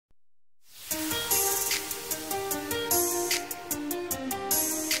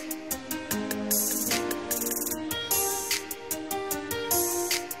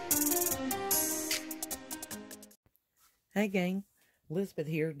Hey gang, Elizabeth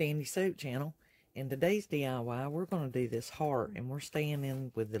here, Dandysoap Channel. In today's DIY, we're going to do this heart, and we're staying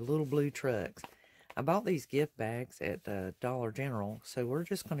in with the little blue trucks. I bought these gift bags at Dollar General, so we're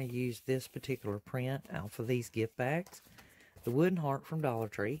just going to use this particular print out of these gift bags. The wooden heart from Dollar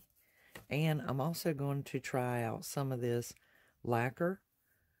Tree. And I'm also going to try out some of this lacquer,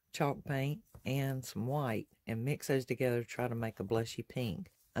 chalk paint, and some white, and mix those together to try to make a blushy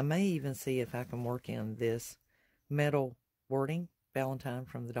pink. I may even see if I can work in this metal wording, Valentine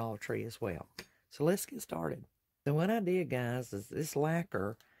from the Dollar Tree as well. So let's get started. So what I did, guys, is this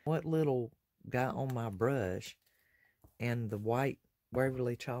lacquer, what little got on my brush, and the white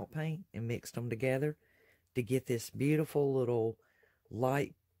Waverly chalk paint, and mixed them together to get this beautiful little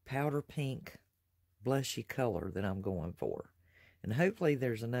light powder pink blushy color that I'm going for. And hopefully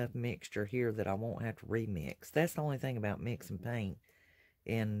there's enough mixture here that I won't have to remix. That's the only thing about mixing paint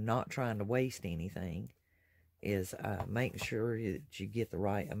and not trying to waste anything, is make sure that you get the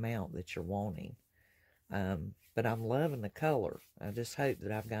right amount that you're wanting. But I'm loving the color. I just hope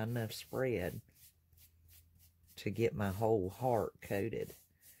that I've got enough spread to get my whole heart coated.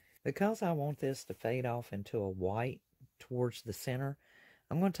 Because I want this to fade off into a white towards the center,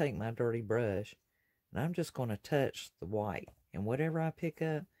 I'm going to take my dirty brush and I'm just going to touch the white. And whatever I pick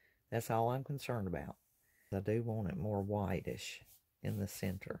up, that's all I'm concerned about. I do want it more whitish in the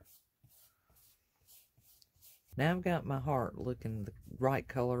center. Now I've got my heart looking the right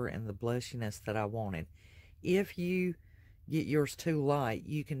color and the blushiness that I wanted. If you get yours too light,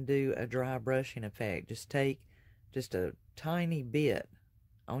 you can do a dry brushing effect. Just take just a tiny bit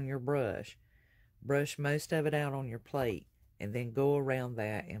on your brush, brush most of it out on your plate, and then go around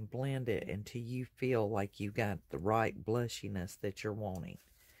that and blend it until you feel like you got the right blushiness that you're wanting.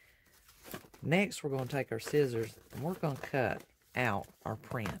 Next, we're going to take our scissors and we're going to cut out our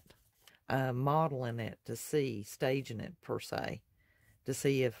print. Modeling it to see, staging it per se, to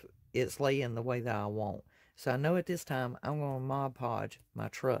see if it's laying the way that I want. So I know at this time I'm going to Mod Podge my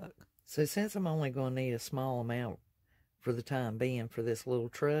truck. So since I'm only going to need a small amount for the time being for this little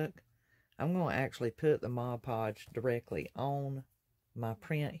truck, I'm going to actually put the Mod Podge directly on my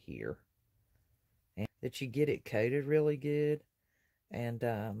print here, and that you get it coated really good, and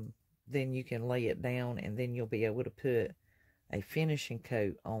then you can lay it down, and then you'll be able to put a finishing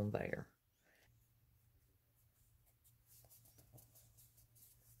coat on there.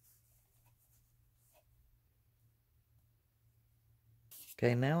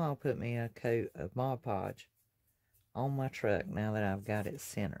 Okay, now I'll put me a coat of Mod Podge on my truck now that I've got it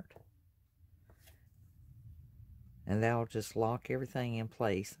centered. And that'll just lock everything in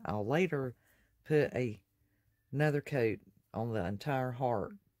place. I'll later put another coat on the entire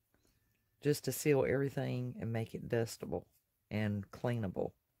heart just to seal everything and make it dustable and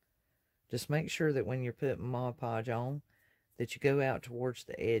cleanable. Just make sure that when you're putting Mod Podge on, that you go out towards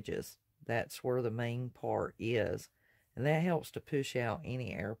the edges. That's where the main part is. And that helps to push out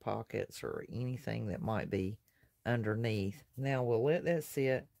any air pockets or anything that might be underneath. Now we'll let that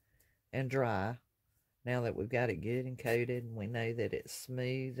sit and dry. Now that we've got it good and coated, and we know that it's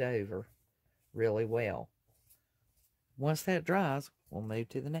smoothed over really well. Once that dries, we'll move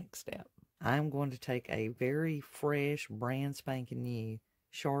to the next step. I'm going to take a very fresh, brand spanking new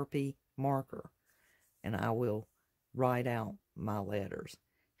Sharpie marker, and I will write out my letters.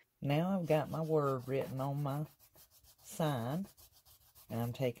 Now I've got my word written on my sign, and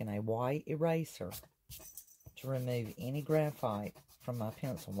I'm taking a white eraser to remove any graphite from my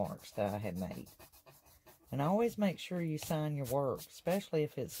pencil marks that I had made. And always make sure you sign your work, especially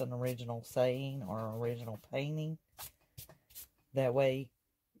if it's an original saying or an original painting. That way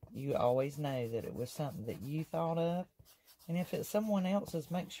you always know that it was something that you thought of. And if it's someone else's,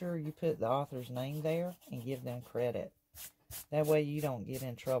 make sure you put the author's name there and give them credit. That way you don't get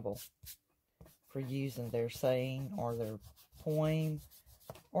in trouble for using their saying or their poem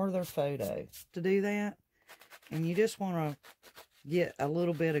or their photo. To do that, and you just want to get a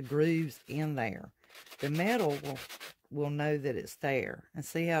little bit of grooves in there. The metal will know that it's there. And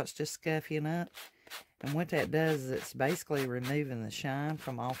see how it's just scuffing up? And what that does is it's basically removing the shine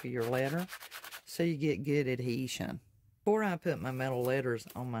from off of your letter, so you get good adhesion. Before I put my metal letters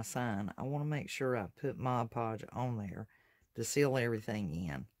on my sign, I want to make sure I put Mod Podge on there to seal everything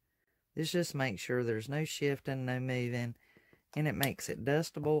in. This just makes sure there's no shifting, no moving, and it makes it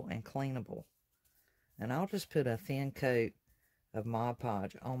dustable and cleanable. And I'll just put a thin coat of Mod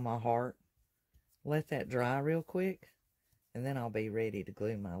Podge on my heart, let that dry real quick, and then I'll be ready to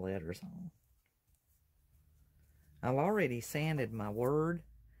glue my letters on. I've already sanded my word,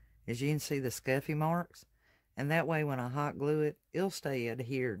 as you can see the scuffy marks, and that way when I hot glue it, it'll stay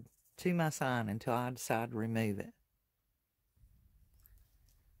adhered to my sign until I decide to remove it.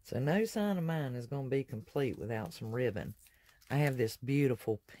 So no sign of mine is going to be complete without some ribbon. I have this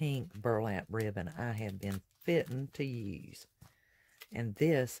beautiful pink burlap ribbon I have been fitting to use. And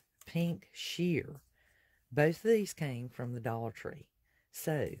this pink sheer. Both of these came from the Dollar Tree.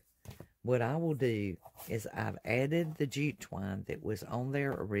 So what I will do is I've added the jute twine that was on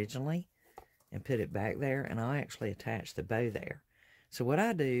there originally and put it back there, and I'll actually attach the bow there. So what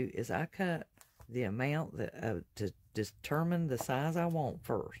I do is I cut the amount that to determine the size I want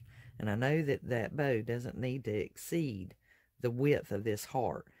first. And I know that that bow doesn't need to exceed the width of this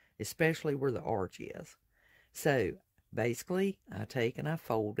heart, especially where the arch is. So basically, I take and I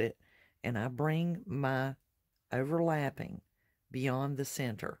fold it, and I bring my overlapping beyond the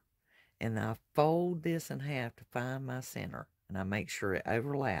center. And I fold this in half to find my center. And I make sure it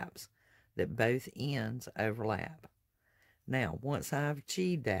overlaps, that both ends overlap. Now, once I've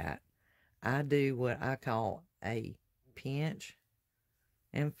achieved that, I do what I call a pinch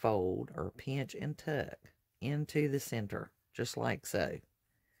and fold, or pinch and tuck into the center, just like so.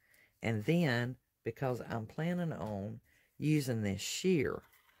 And then, because I'm planning on using this sheer,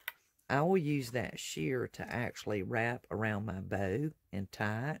 I will use that sheer to actually wrap around my bow and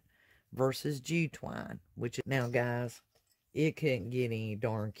tie it versus jute twine. Now guys, it couldn't get any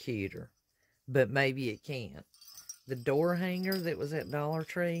darn cuter, but maybe it can. The door hanger that was at Dollar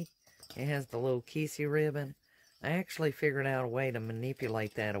Tree, it has the little kissy ribbon. I actually figured out a way to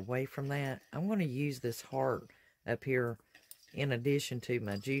manipulate that away from that. I'm going to use this heart up here in addition to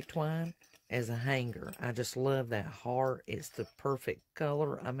my jute twine as a hanger. I just love that heart. It's the perfect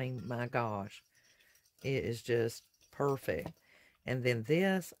color. I mean, my gosh, it is just perfect. And then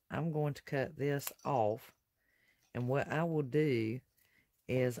this, I'm going to cut this off. And what I will do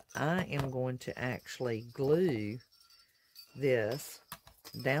is I am going to actually glue this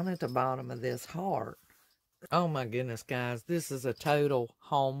down at the bottom of this heart. Oh my goodness, guys, this is a total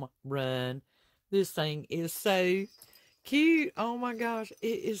home run. This thing is so cute. Oh my gosh, it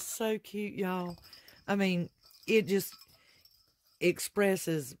is so cute, y'all. I mean, it just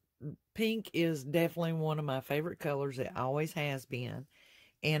expresses, pink is definitely one of my favorite colors. It always has been.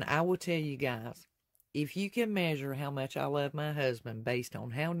 And I will tell you guys, if you can measure how much I love my husband based on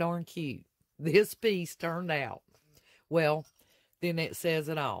how darn cute this piece turned out, well, then it says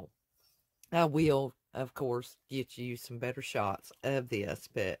it all. I will, of course, get you some better shots of this,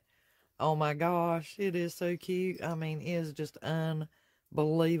 but oh my gosh, it is so cute. I mean, it is just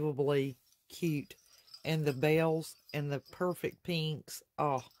unbelievably cute. And the bells and the perfect pinks,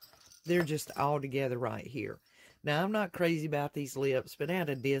 oh, they're just all together right here. Now, I'm not crazy about these lips, but at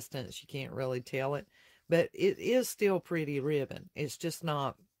a distance, you can't really tell it. But it is still pretty ribbon. It's just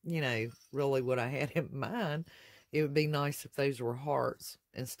not, you know, really what I had in mind. It would be nice if those were hearts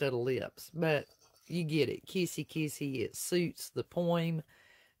instead of lips. But you get it. Kissy, kissy. It suits the poem,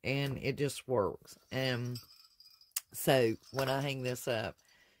 and it just works. So, when I hang this up,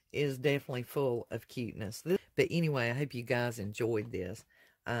 it is definitely full of cuteness. But anyway, I hope you guys enjoyed this.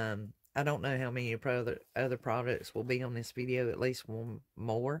 I don't know how many other products will be on this video, at least one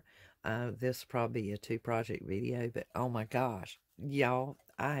more. This will probably be a 2-project video, but oh my gosh, y'all,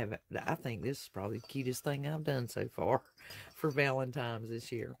 I think this is probably the cutest thing I've done so far for Valentine's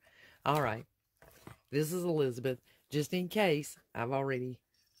this year. All right, this is Elizabeth. Just in case, I've already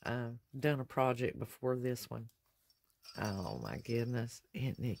done a project before this one. Oh my goodness,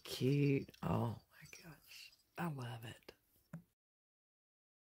 isn't it cute? Oh my gosh, I love it.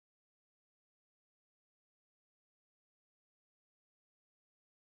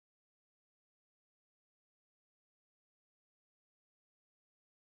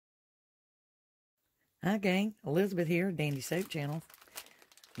 Hi gang, Elizabeth here, Dandysoap Channel.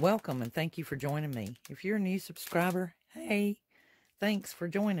 Welcome and thank you for joining me. If you're a new subscriber, hey, thanks for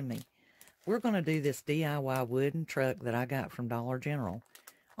joining me. We're going to do this DIY wooden truck that I got from Dollar General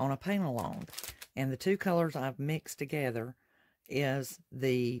on a paint-along. And the two colors I've mixed together is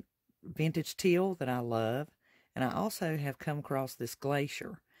the vintage teal that I love, and I also have come across this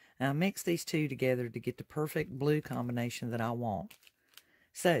glacier. And I mixed these two together to get the perfect blue combination that I want.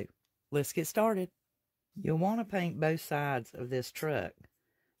 So, let's get started. You'll want to paint both sides of this truck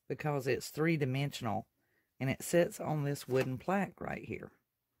because it's 3-dimensional and it sits on this wooden plaque right here.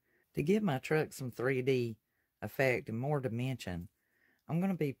 To give my truck some 3D effect and more dimension, I'm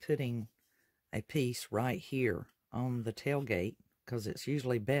going to be putting a piece right here on the tailgate because it's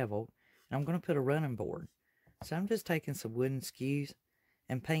usually beveled, and I'm going to put a running board. So I'm just taking some wooden skews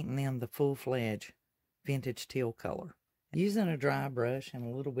and painting them the full-fledged vintage teal color. Using a dry brush and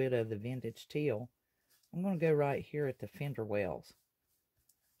a little bit of the vintage teal, I'm going to go right here at the fender wells.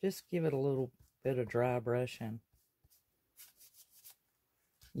 Just give it a little bit of dry brushing.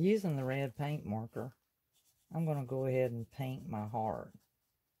 Using the red paint marker, I'm going to go ahead and paint my heart.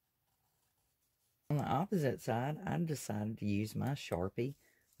 On the opposite side, I decided to use my Sharpie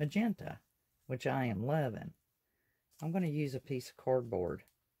magenta, which I am loving. I'm going to use a piece of cardboard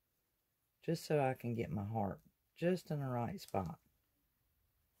just so I can get my heart just in the right spot.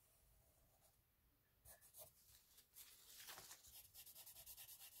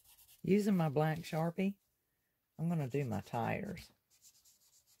 Using my black Sharpie, I'm going to do my tires.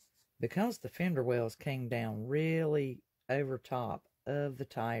 Because the fender wells came down really over top of the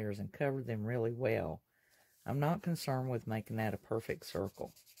tires and covered them really well, I'm not concerned with making that a perfect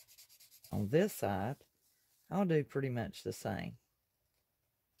circle. On this side, I'll do pretty much the same.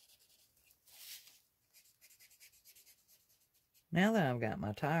 Now that I've got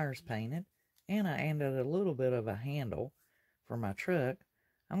my tires painted and I added a little bit of a handle for my truck,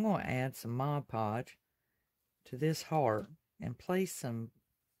 I'm going to add some Mod Podge to this heart and place some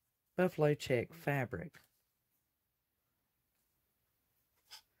buffalo check fabric.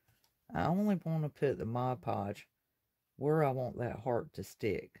 I only want to put the Mod Podge where I want that heart to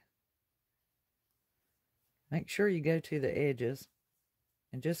stick. Make sure you go to the edges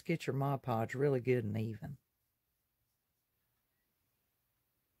and just get your Mod Podge really good and even.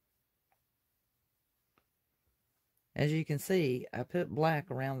 As you can see, I put black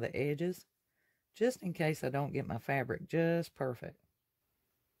around the edges just in case I don't get my fabric just perfect.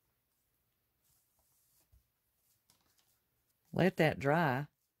 Let that dry,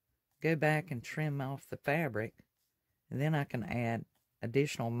 go back and trim off the fabric, and then I can add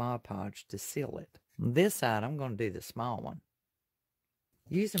additional Mod Podge to seal it. On this side, I'm going to do the small one.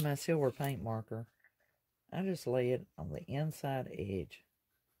 Using my silver paint marker, I just lay it on the inside edge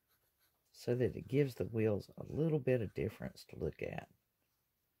so that it gives the wheels a little bit of difference to look at.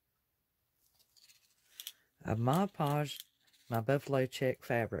 I've Mod Podged my buffalo check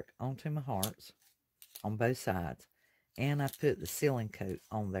fabric onto my hearts on both sides, and I put the sealing coat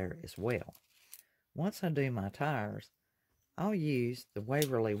on there as well. Once I do my tires, I'll use the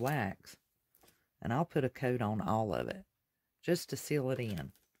Waverly wax and I'll put a coat on all of it just to seal it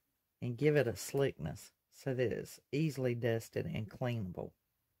in and give it a slickness so that it's easily dusted and cleanable.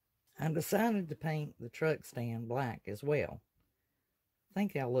 I decided to paint the truck stand black as well. I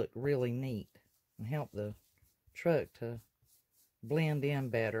think it'll look really neat and help the truck to blend in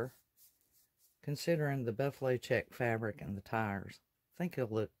better, considering the buffalo check fabric and the tires. I think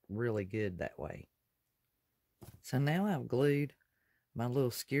it'll look really good that way. So now I've glued my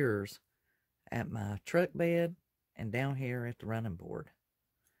little skewers at my truck bed and down here at the running board.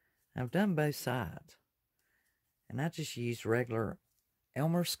 I've done both sides, and I just used regular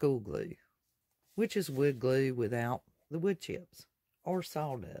Elmer school glue, which is wood glue without the wood chips or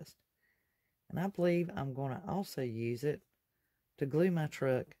sawdust. And I believe I'm going to also use it to glue my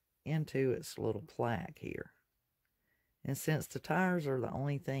truck into its little plaque here. And since the tires are the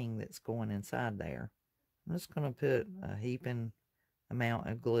only thing that's going inside there, I'm just going to put a heaping amount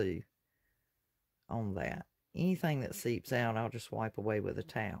of glue on that. Anything that seeps out, I'll just wipe away with a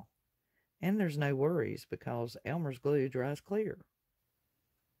towel. And there's no worries because Elmer's glue dries clear.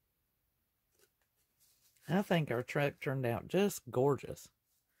 I think our truck turned out just gorgeous.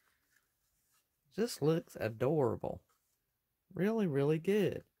 Just looks adorable. Really, really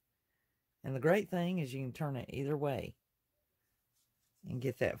good. And the great thing is you can turn it either way and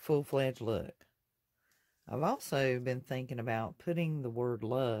get that full-fledged look. I've also been thinking about putting the word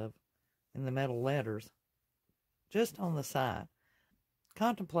love in the metal letters just on the side.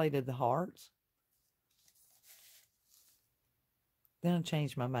 Contemplated the hearts. Then I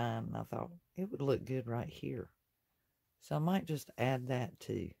changed my mind and I thought it would look good right here. So I might just add that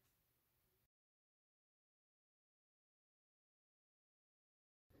too.